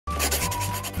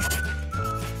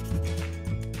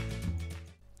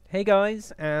Hey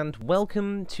guys, and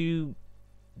welcome to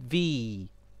VVVVV.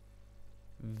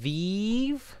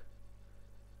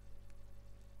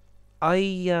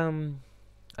 I don't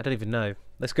even know.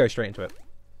 Let's go straight into it.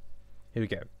 Here we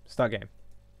go. Start game.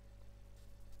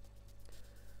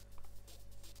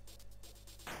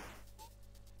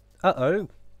 Uh-oh.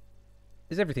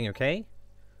 Is everything okay?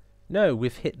 No,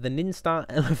 we've hit the Ninstar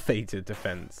elevator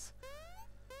defense.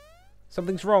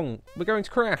 Something's wrong. We're going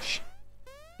to crash.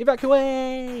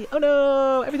 Evacuate! Oh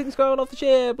no! Everything's going off the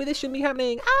ship! This shouldn't be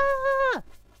happening! Ah!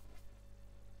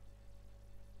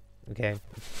 Okay.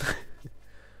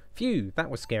 Phew, that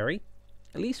was scary.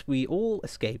 At least we all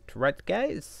escaped, right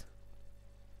guys?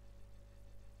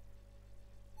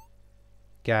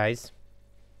 Guys.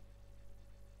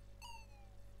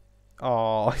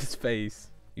 Oh, his face.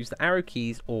 Use the arrow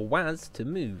keys or WAS to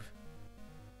move.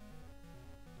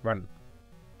 Run.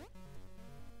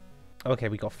 Okay,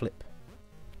 we got flip.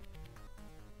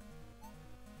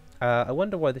 I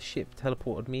wonder why the ship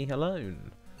teleported me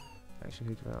alone.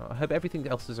 Actually, I hope everything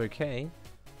else is okay.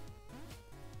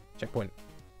 Checkpoint.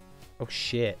 Oh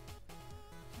shit.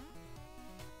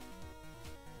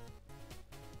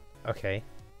 Okay.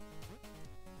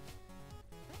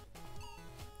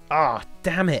 Ah,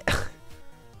 damn it.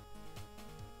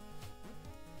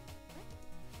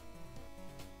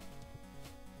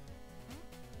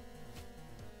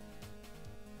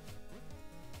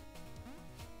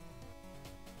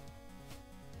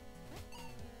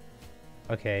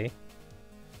 Okay.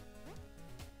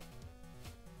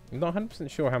 I'm not 100%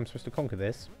 sure how I'm supposed to conquer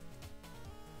this.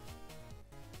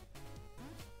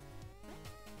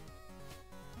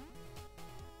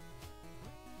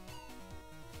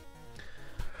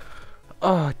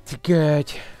 Oh,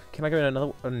 good. Can I go in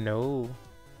another? Oh, no.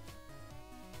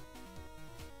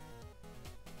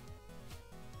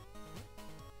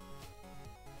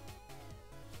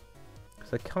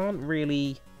 Because I can't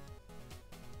really...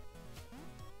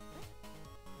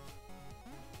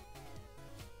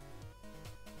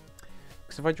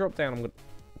 Because if I drop down, I'm going to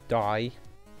die.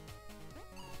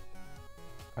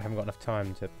 I haven't got enough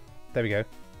time to... There we go.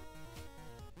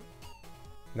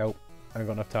 Nope. I haven't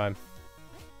got enough time.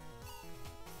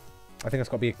 I think it's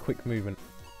got to be a quick movement.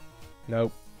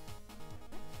 Nope.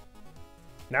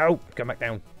 No! Go back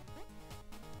down.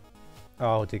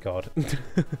 Oh, dear God.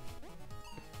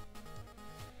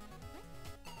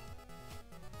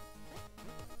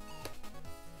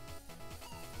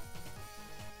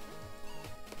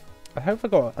 I hope I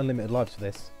got unlimited lives for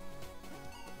this.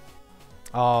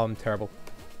 Oh, I'm terrible.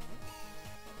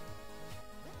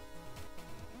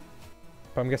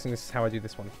 But I'm guessing this is how I do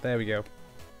this one. There we go.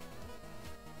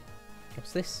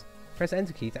 What's this? Press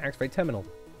Enter key to activate terminal.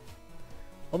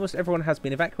 Almost everyone has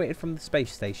been evacuated from the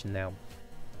space station now.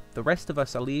 The rest of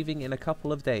us are leaving in a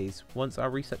couple of days, once our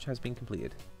research has been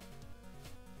completed.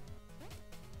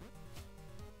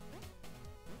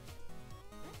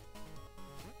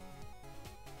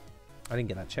 I didn't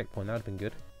get that checkpoint, that would have been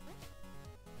good.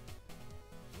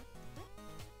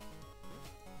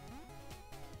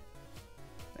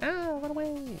 Ah, run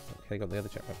away! Okay, got the other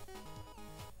checkpoint.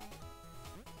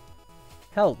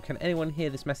 Help, can anyone hear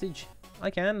this message?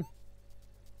 I can.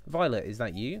 Violet, is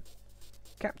that you?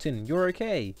 Captain, you're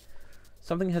okay.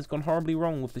 Something has gone horribly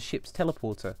wrong with the ship's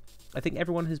teleporter. I think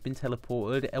everyone has been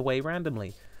teleported away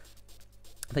randomly.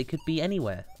 They could be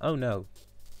anywhere. Oh no.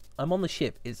 I'm on the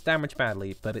ship. It's damaged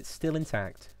badly, but it's still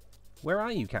intact. Where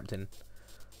are you, Captain?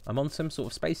 I'm on some sort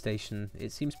of space station.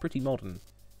 It seems pretty modern.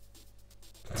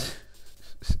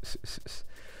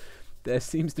 There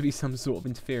seems to be some sort of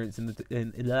interference in the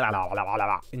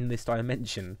in this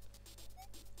dimension.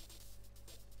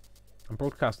 I'm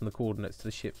broadcasting the coordinates to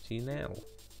the ship to you now.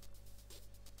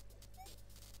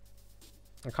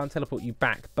 I can't teleport you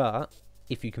back, but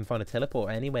if you can find a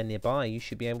teleport anywhere nearby, you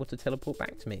should be able to teleport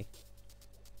back to me.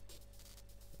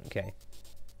 Okay.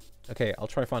 Okay, I'll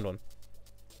try to find one.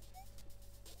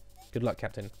 Good luck,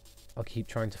 Captain. I'll keep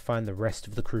trying to find the rest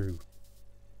of the crew.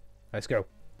 Let's go.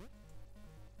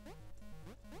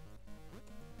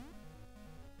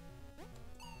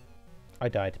 I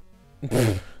died.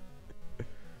 I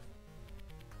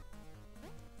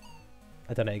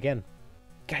done it again.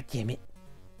 God damn it.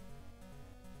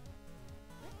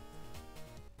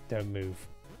 Don't move.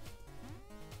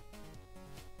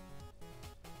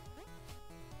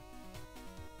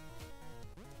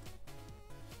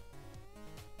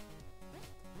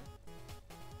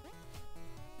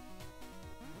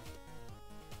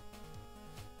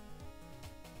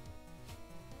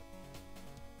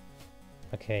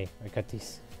 Okay, I got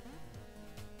this.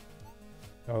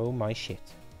 Oh my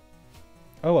shit.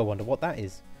 Oh, I wonder what that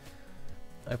is.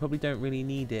 I probably don't really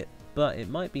need it, but it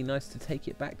might be nice to take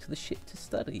it back to the ship to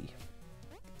study.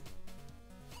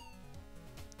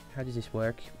 How does this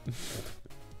work?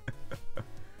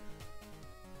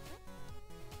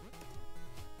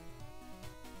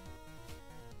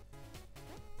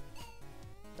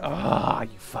 Ah,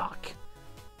 you fuck.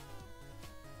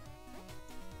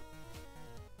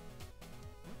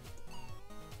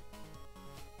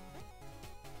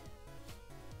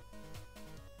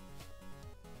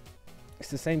 It's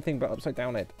the same thing, but upside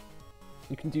down, Ed.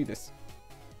 You can do this.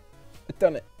 I've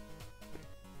done it.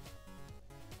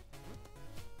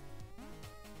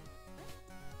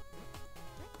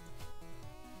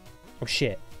 Oh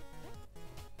shit.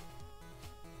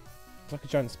 It's like a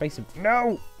giant space.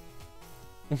 No!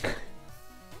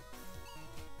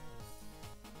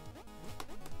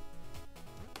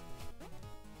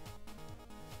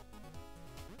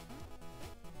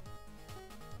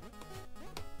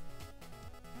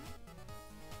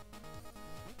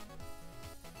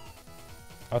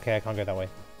 Okay, I can't go that way.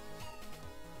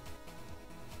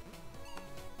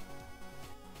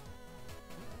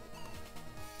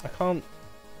 I can't...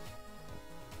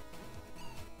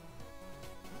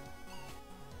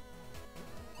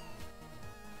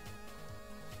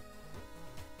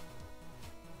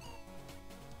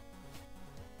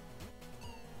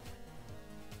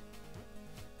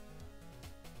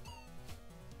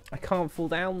 I can't fall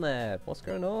down there. What's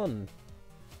going on?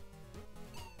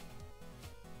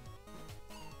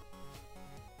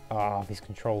 Ah, these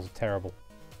controls are terrible.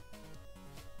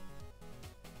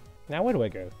 Now where do I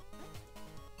go?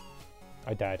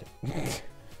 I died.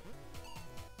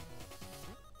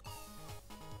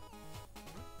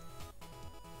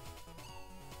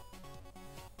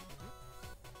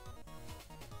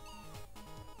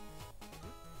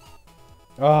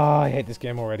 Oh, I hate this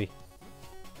game already.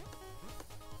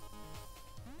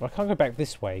 Well, I can't go back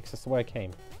this way because that's the way I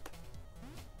came.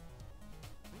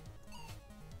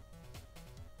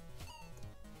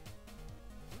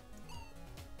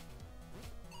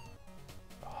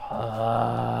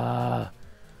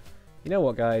 You know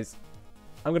what, guys?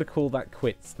 I'm going to call that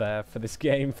quits there for this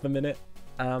game for the minute.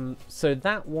 So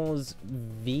that was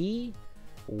V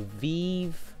or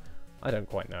Vive. I don't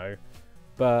quite know.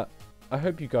 But I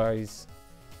hope you guys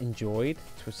enjoyed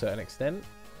to a certain extent.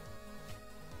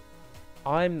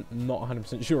 I'm not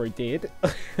 100% sure I did.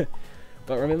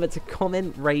 But remember to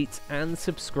comment, rate, and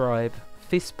subscribe.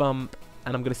 Fist bump.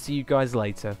 And I'm going to see you guys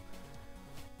later.